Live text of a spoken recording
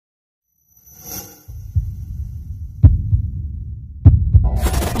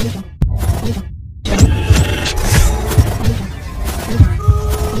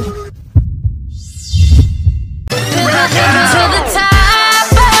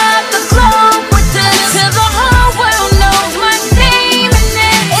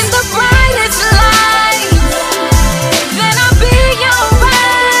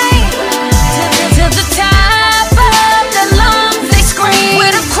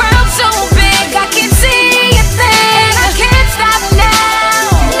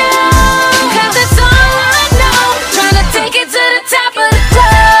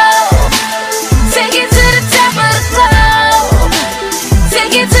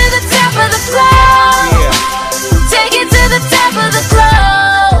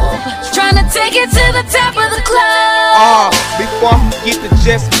to the top of the club. Before I forget to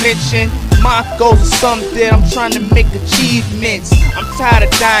just mention, my goals are something that I'm trying to make achievements. I'm tired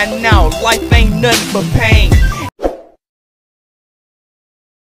of dying out, life ain't nothing but pain.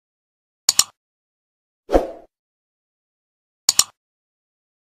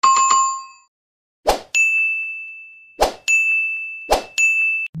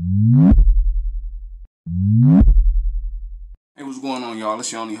 Hey, what's going on, y'all?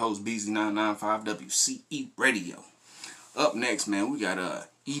 It's your only host, BZ995 WCE Radio. Up next, man, we got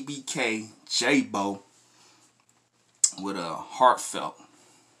EBK Jaaybo with Heartfelt.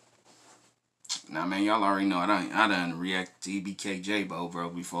 Now, man, y'all already know I done reacted to EBK Jaaybo, bro,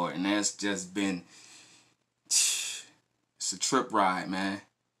 before, and that's just been, it's a trip ride, man.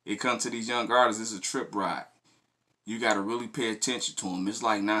 It comes to these young artists, it's a trip ride. You got to really pay attention to them. It's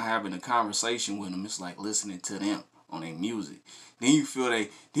like not having a conversation with them. It's like listening to them on their music. Then you feel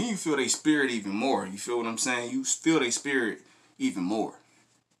they spirit even more. You feel what I'm saying? You feel their spirit even more.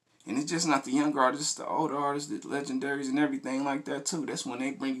 And it's just not the young artists, the older artists, the legendaries and everything like that too. That's when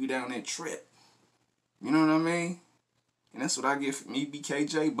they bring you down that trip. You know what I mean? And that's what I get from EBK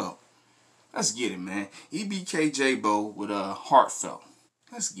Jaaybo. Let's get it, man. EBK Jaaybo with Heartfelt.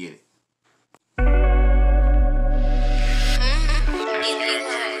 Let's get it.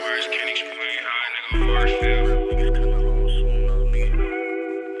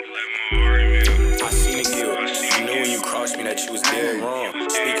 I seen it, Gil. You knew when you crossed me that you was dead wrong.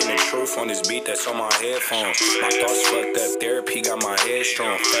 Speaking the truth on this beat that's on my headphones. My thoughts fucked up, therapy got my head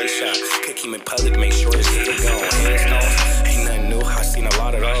strong. Face shot, kick him in public, make sure his head gone. Headstones, ain't nothing new, I seen a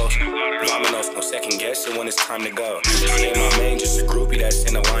lot of those. Dominoes, no second guessing when it's time to go. I ain't my main, just a groupie that's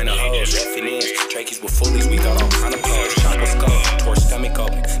in a line of hoes. Effing in, Drakeys with fullies, we got all kind of pose. Chopper skull, tore stomach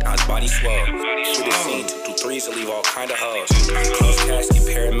open, now his body swell. Shoot a scene, 2 through 3s to leave all kind of hoes. Close casket,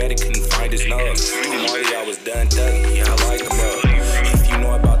 paramedic couldn't find his nose. I'm already, I was done thugging, yeah, I like the bro. If you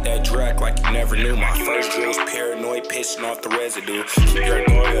know about that drug like you never knew. My first drill was paranoid, pissing off the residue. Keep your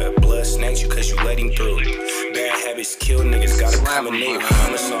guard up, blood snakes you cause you let him through. Bad habits kill niggas, gotta come and new.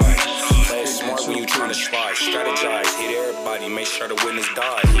 Homicide, play it smart when you tryna slide. Strategize, hit everybody, make sure the witness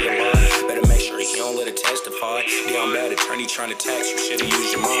die. He alive, better make sure he don't let it testify. Down bad attorney tryna tax you, should've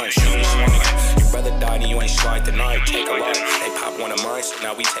used your mind. Shoot me smart. Your brother died and you ain't slide tonight. Take a lot, they pop one of mine, so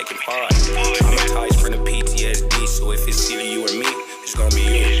now we taking 5. Traumatized from the PTSD, so if it's either you or me, it's gonna be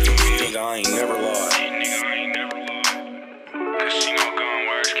you. Nigga, I ain't never lied. Casino gone,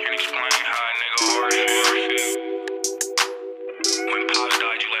 words can't explain how a nigga hard feel. When Pops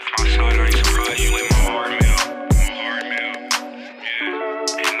died, you left my side, I ain't surprised you let my heart melt. Yeah.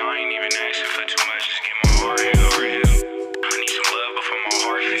 And I ain't even asking for too much, just get my heart healed. I need some love before my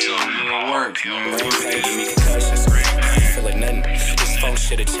heart feels. My heart feels. Brain pain, give me concussions. I ain't feeling nothing. This phone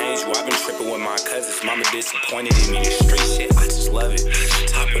shit've changed you. I've been tripping with my cousins. Mama disappointed in me. This street shit, I just love it.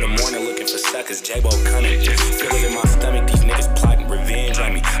 Top of the morning looking for suckers. Jaaybo cunning. Feel it in my stomach. These niggas plotting revenge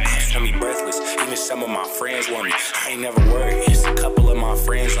on me. Pops want me breathless. Even some of my friends want me. I ain't never worried. It's a couple of my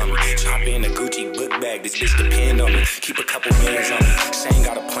friends on me. Chop in a Gucci book bag. This bitch depend on me. Keep a couple bands on me. Shane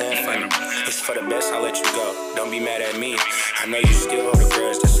got a plan for me. It's for the best, I'll let you go. Don't be mad at me. I know you still hold the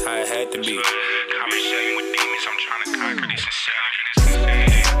grudge. That's how it had to be. Conversating with demons. I'm trying to conquer these insanity.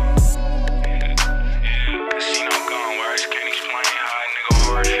 Casino gone, words can't explain how a nigga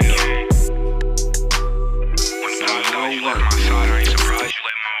hard feel. When Pops died, you left my side, I ain't surprised you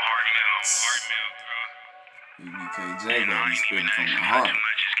let my heart melt. EBK Jaaybo, he's spitting from the heart.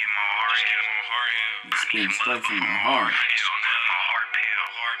 He's spitting straight from the heart.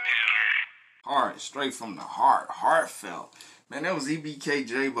 Heart, straight from the heart. Heartfelt. Man, that was EBK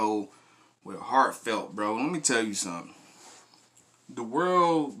Jaaybo with Heartfelt, bro. Let me tell you something. The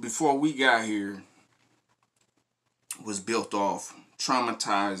world before we got here was built off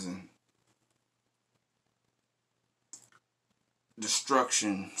traumatizing,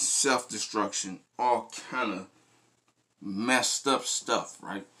 destruction, self-destruction, all kind of messed up stuff,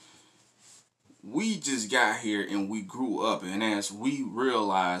 right? We just got here and we grew up, and as we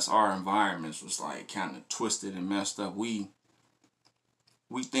realized our environments was like kind of twisted and messed up, we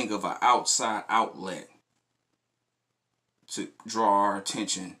think of an outside outlet to draw our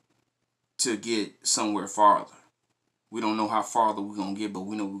attention to get somewhere farther. We don't know how farther we're going to get, but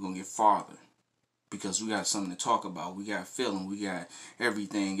we know we're going to get farther because we got something to talk about. We got feeling. We got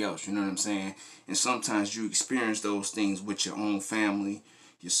everything else. You know what I'm saying? And sometimes you experience those things with your own family,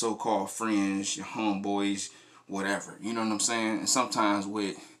 your so-called friends, your homeboys, whatever. You know what I'm saying? And sometimes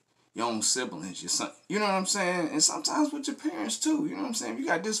with your own siblings, your son. You know what I'm saying? And sometimes with your parents too. You know what I'm saying? If you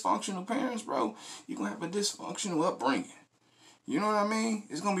got dysfunctional parents, bro, you're going to have a dysfunctional upbringing. You know what I mean?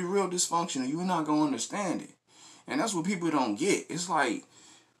 It's gonna be real dysfunctional. You're not gonna understand it. And that's what people don't get. It's like,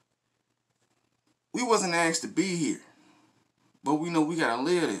 we wasn't asked to be here, but we know we gotta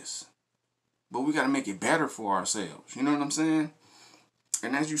live this. But we gotta make it better for ourselves. You know what I'm saying?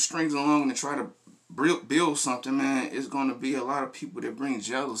 And as you string along and try to build something, man, it's gonna be a lot of people that bring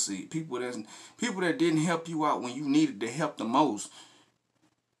jealousy. People that didn't help you out when you needed to help the most,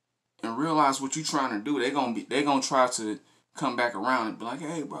 and realize what you're trying to do. They gonna try to come back around and be like,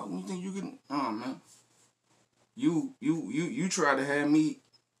 hey, bro, you think you can? Oh, man, you tried to have me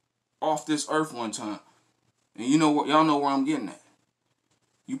off this earth one time, and you know what? Y'all know where I'm getting at.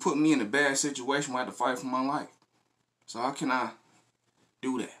 You put me in a bad situation where I had to fight for my life. So how can I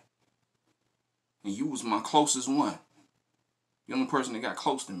do that? And you was my closest one. The only person that got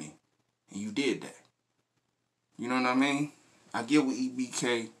close to me. And you did that. You know what I mean? I get what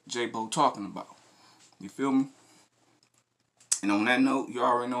EBK Jaaybo talking about. You feel me? And on that note, you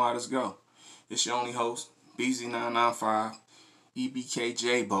already know how this go. It's your only host, BZ995, EBK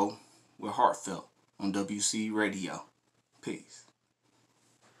Jaaybo with Heartfelt on WC Radio. Peace.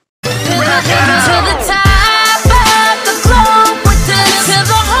 To the top of the globe, till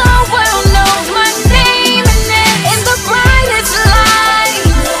the whole world knows my name, and then in the brightest light,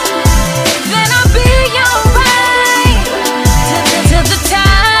 then I'll be alright. To the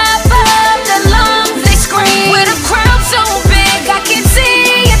top of the lungs they scream, with a crowd so big I can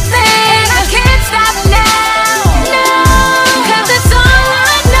see a thing, and I can't stop now, no, 'cause it's all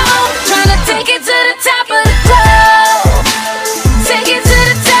I know. Trying to take it to the top of the globe, take it to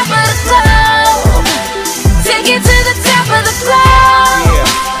the top of the globe, take it to the top of the globe,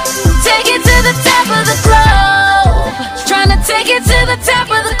 take it to the top of the globe, trying to take it to the top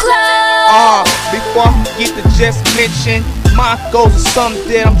of the globe. Before I forget to just mention, my goals are something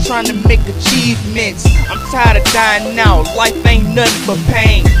that I'm trying to make achievements. I'm tired of dying out, life ain't nothing but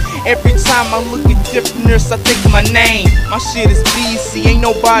pain. Every time I look at differentness, I think of my name. My shit is BC, ain't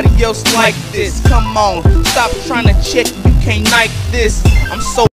nobody else like this. Come on, stop trying to check, you can't like this. I'm so